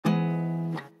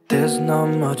There's not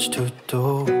much to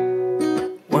do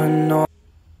when no...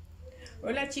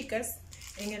 Hola chicas,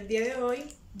 en el día de hoy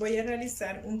voy a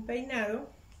realizar un peinado.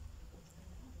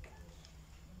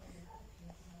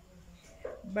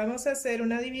 Vamos a hacer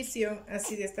una división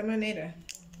así de esta manera.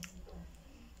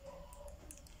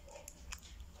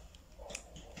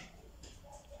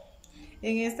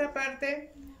 En esta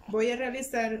parte voy a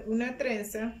realizar una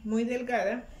trenza muy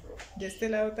delgada, de este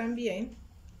lado también.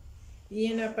 Y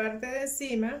en la parte de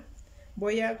encima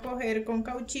voy a coger con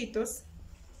cauchitos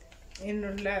en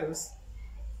los lados.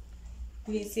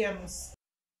 Iniciamos.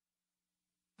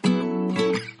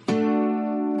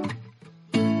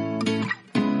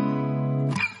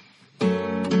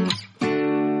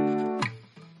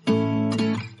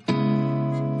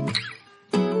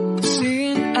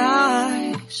 Seeing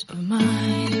eyes of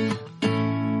mine,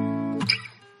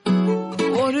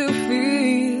 what do you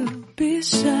feel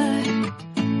beside?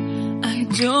 I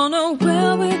don't know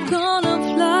where we're gonna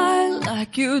fly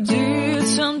like you did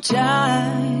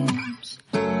sometimes.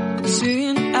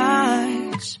 Seeing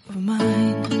eyes of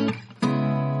mine.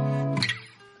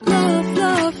 Love,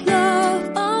 love,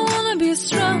 love, I wanna be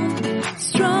strong,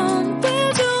 strong.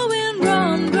 We're doing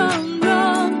wrong, wrong,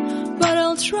 wrong, but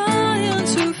I'll try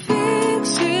to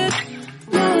fix it.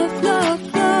 Love,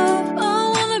 love, love, I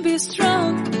wanna be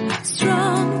strong,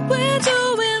 strong. We're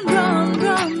doing wrong,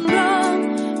 wrong,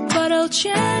 wrong, but I'll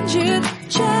change it,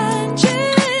 change it.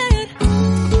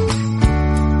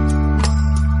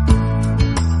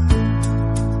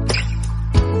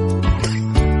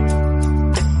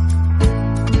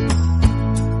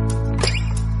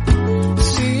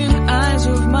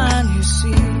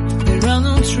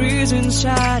 Trees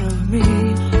inside of me.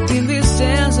 In this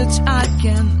desert I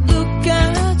can look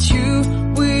at you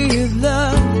with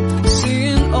love.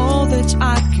 Seeing all that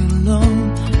I can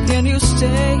learn. Can you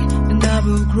stay and I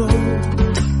will grow?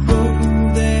 Grow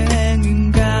the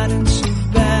hanging gardens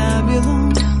of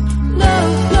Babylon.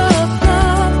 Love, love,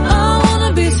 love, I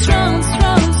wanna be strong,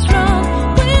 strong, strong.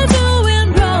 We're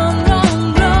doing wrong,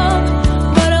 wrong, wrong,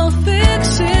 but I'll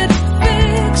fix it,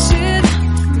 fix it.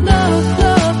 Love,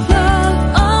 love, love,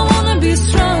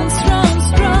 strong, strong,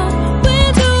 strong.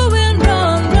 We're doing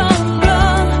wrong, wrong,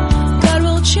 wrong. God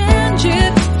will change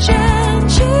it,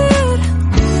 change it.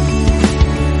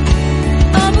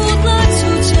 I would like to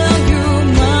tell you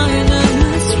mine and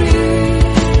my street.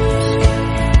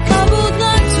 I would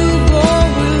like to go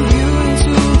with you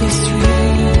into the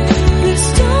street. Please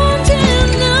don't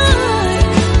deny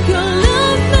your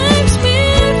love makes me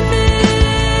feel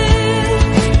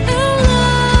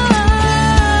alive.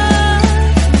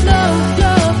 Love,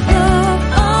 love, love,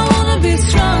 I wanna be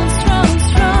strong, strong,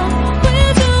 strong.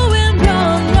 We're doing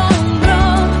wrong, wrong,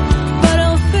 wrong, but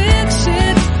I'll fix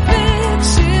it, fix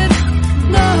it.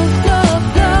 Love, love,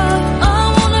 love, I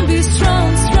wanna be strong,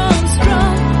 strong,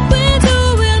 strong. We're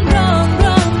doing wrong,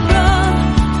 wrong, wrong,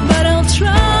 but I'll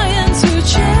try to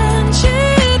change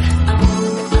it.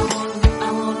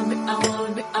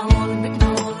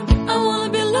 I wanna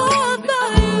be loved by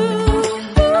you.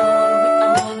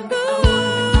 Loved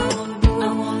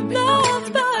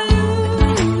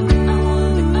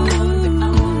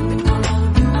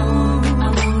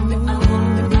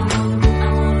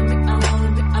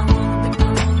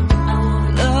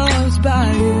by you. Loved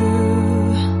by you.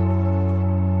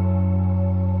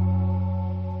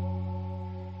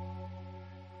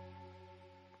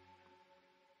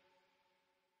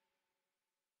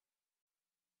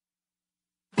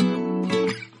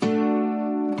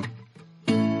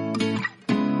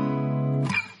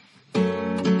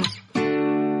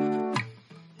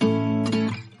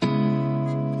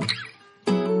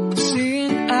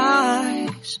 Seeing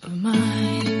eyes of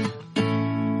mine,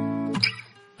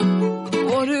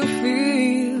 what do you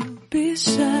feel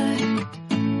beside?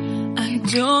 I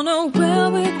don't know where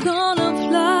we're gonna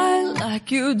fly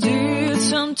like you did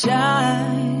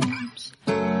sometimes.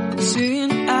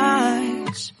 Seeing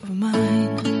eyes of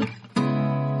mine.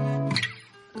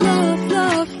 Love,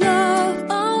 love, love,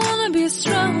 I wanna be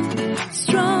strong,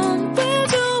 strong. We're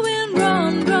doing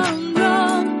wrong, wrong,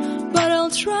 wrong, but I'll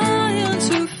try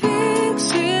to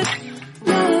fix it.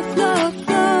 Love, love,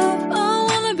 love, I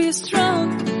wanna be strong,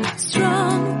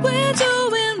 strong. We're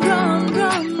doing wrong,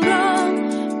 wrong,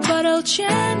 wrong, but I'll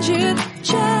change it,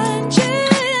 change it.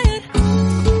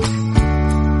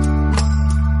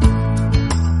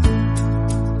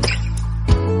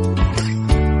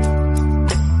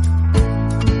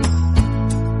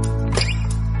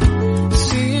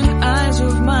 Seeing eyes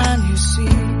of mine, you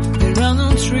see, there are no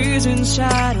trees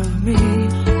inside of me.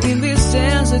 In this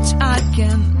desert I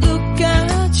can look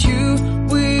at you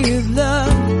with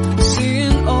love.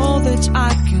 Seeing all that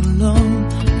I can learn.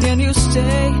 Can you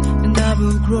stay and I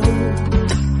will grow?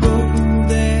 Grow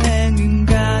the hanging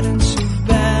gardens of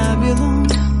Babylon.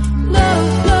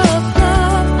 Love, love,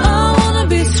 love, I wanna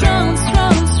be strong,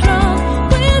 strong, strong.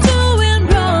 We're doing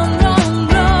wrong, wrong,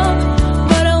 wrong,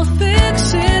 but I'll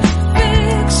fix it,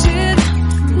 fix it.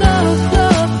 Love,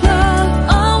 love, love,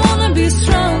 I wanna be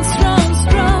strong, strong,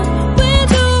 strong. We're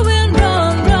doing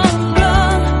wrong, wrong,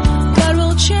 wrong, but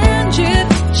we'll change it,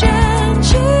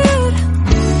 change it.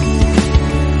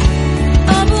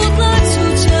 I would like to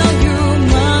tell you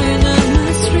mine and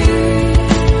my street.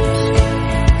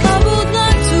 I would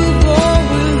like to go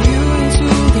with you to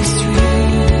the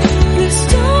street. Please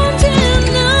don't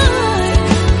deny,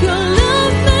 your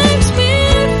love makes me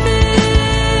feel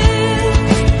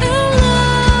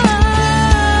alive.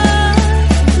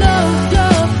 Love,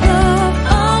 love, love,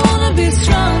 I wanna be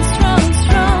strong, strong,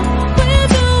 strong. We're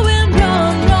doing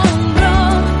wrong, wrong,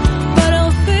 wrong, but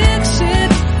I'll fix it,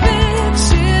 fix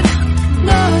it.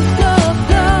 Love, love,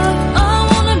 love, I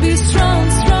wanna be strong,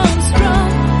 strong, strong.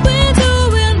 We're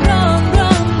doing wrong,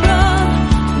 wrong, wrong,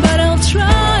 but I'll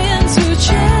try and to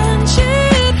change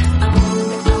it.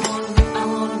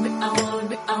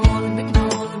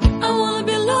 I wanna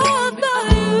be loved by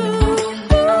you.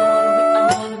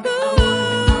 Loved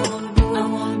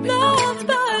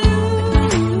by you.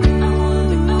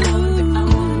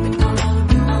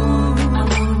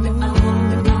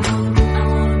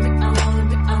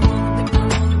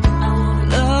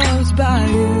 Loved by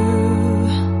you.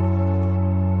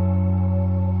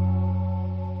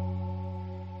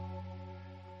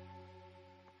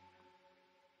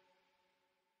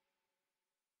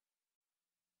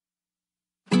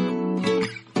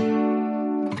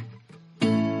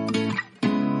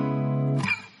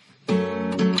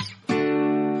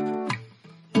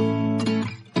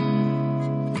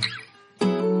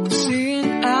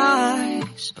 Seeing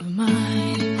eyes of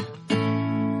mine,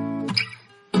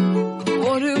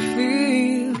 what do you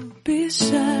feel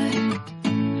beside?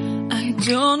 I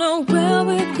don't know where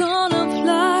we're gonna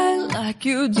fly like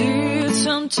you did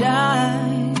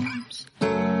sometimes.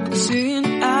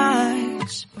 Seeing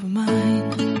eyes of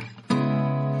mine.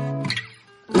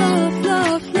 Love,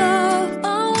 love, love,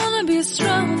 I wanna be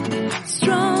strong,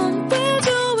 strong. We're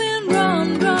doing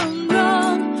wrong, wrong,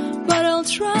 wrong, but I'll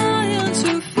try and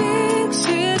to fix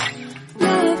it.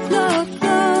 Love, love,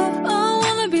 love, I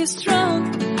wanna be strong,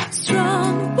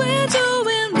 strong. We're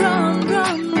doing wrong,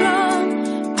 wrong,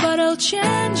 wrong, but I'll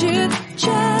change it,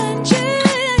 change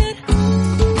it.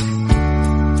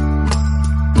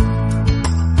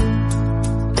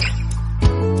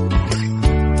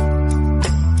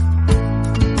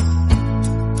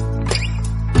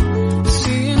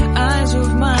 Seeing eyes of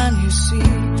mine, you see,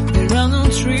 there are no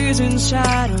trees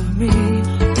inside of me.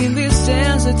 In this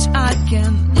desert I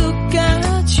can look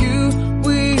at you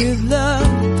with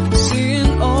love.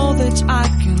 Seeing all that I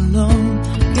can learn.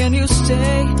 Can you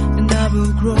stay and I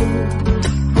will grow?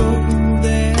 Grow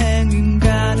the hanging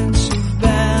gardens of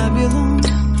Babylon.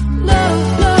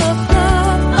 Love, love,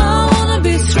 love, I wanna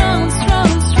be strong,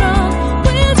 strong, strong.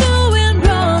 We're doing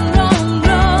wrong, wrong,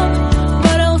 wrong,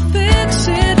 but I'll fix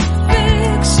it,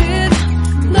 fix it.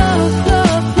 Love,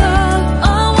 love, love,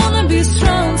 I wanna be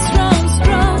strong, strong,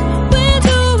 strong. We're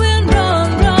doing wrong,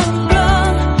 wrong,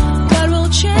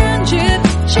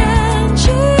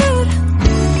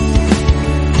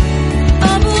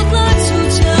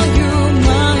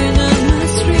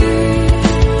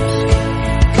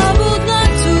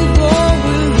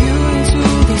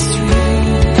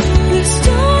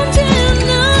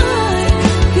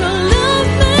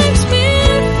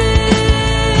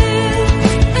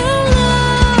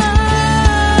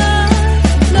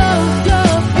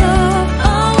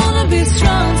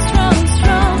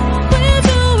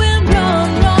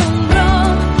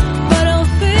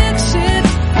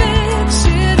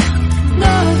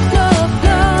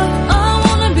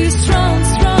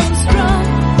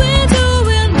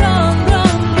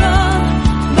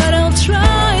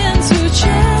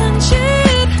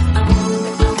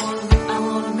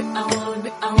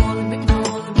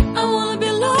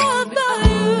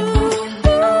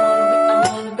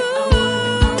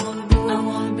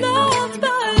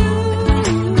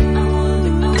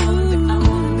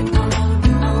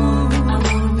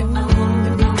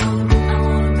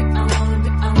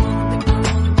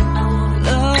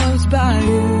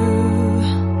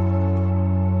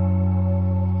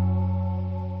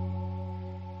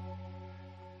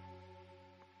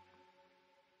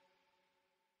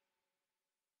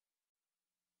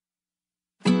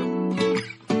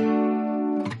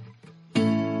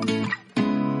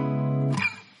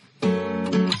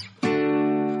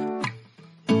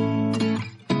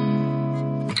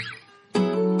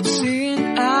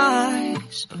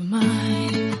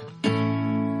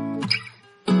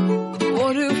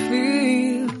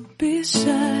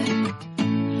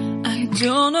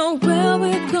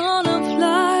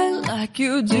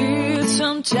 you did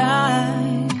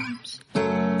sometimes,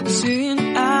 seeing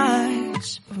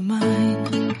eyes of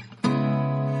mine.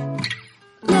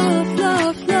 Love,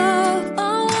 love, love,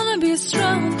 I wanna be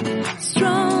strong,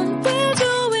 strong. We're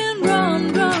doing wrong,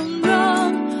 wrong,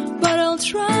 wrong, but I'll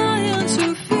try to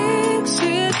fix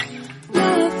it.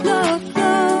 Love, love,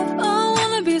 love, I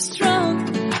wanna be strong,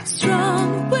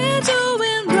 strong. We're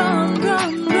doing wrong,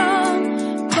 wrong, wrong,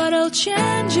 but I'll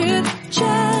change it,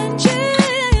 change it.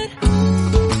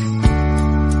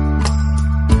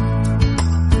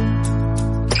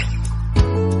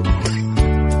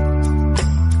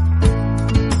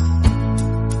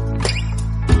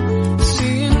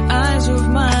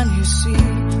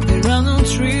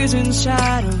 Trees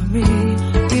inside of me.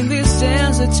 In this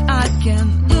desert I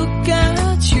can look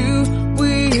at you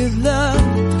with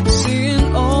love,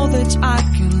 seeing all that I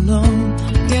can learn.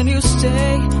 Can you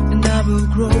stay and I will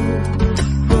grow,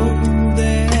 grow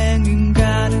the hanging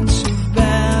gardens of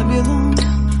Babylon.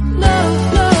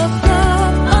 Love, love,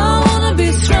 love, I wanna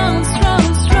be strong,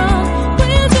 strong, strong.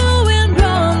 We're doing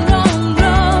wrong, wrong,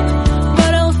 wrong,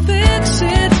 but I'll fix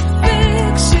it,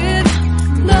 fix it.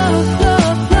 Love,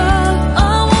 love,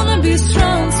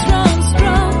 strong, strong,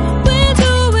 strong. We're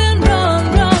doing wrong,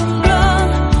 wrong, wrong,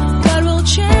 but we'll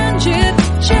change it,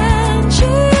 change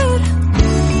it.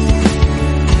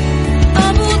 I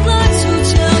would like to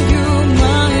tell you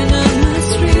my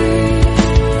mysteries.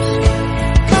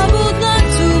 I would like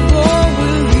to go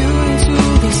with you into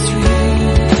the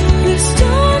street. Please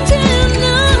don't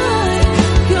deny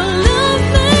your love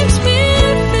makes me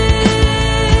feel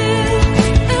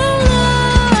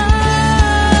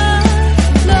alive.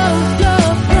 Love,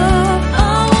 love, love,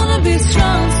 I wanna be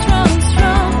strong, strong,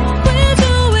 strong. We're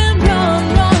doing wrong,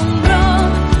 wrong, wrong,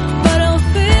 but I'll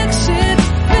fix it,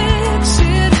 fix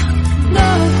it.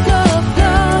 Love, love,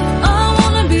 love, I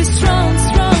wanna be strong,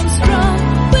 strong, strong.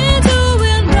 We're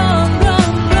doing wrong,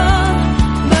 wrong, wrong,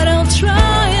 but I'll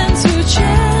try to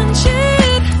change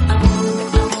it.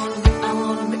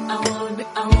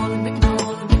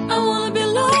 I wanna be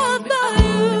loved by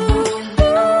you.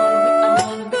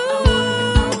 Loved by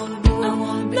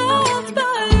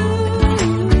you.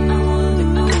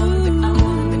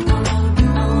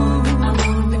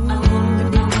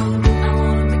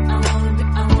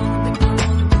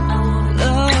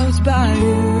 Loved by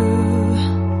you.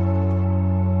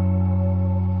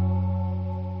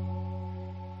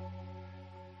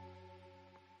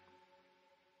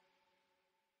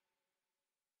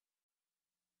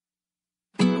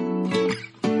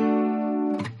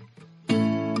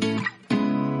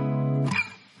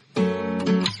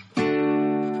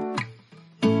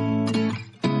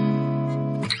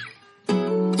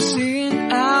 Seeing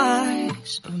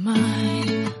eyes of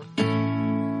mine.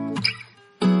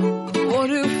 What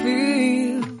do you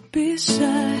feel beside?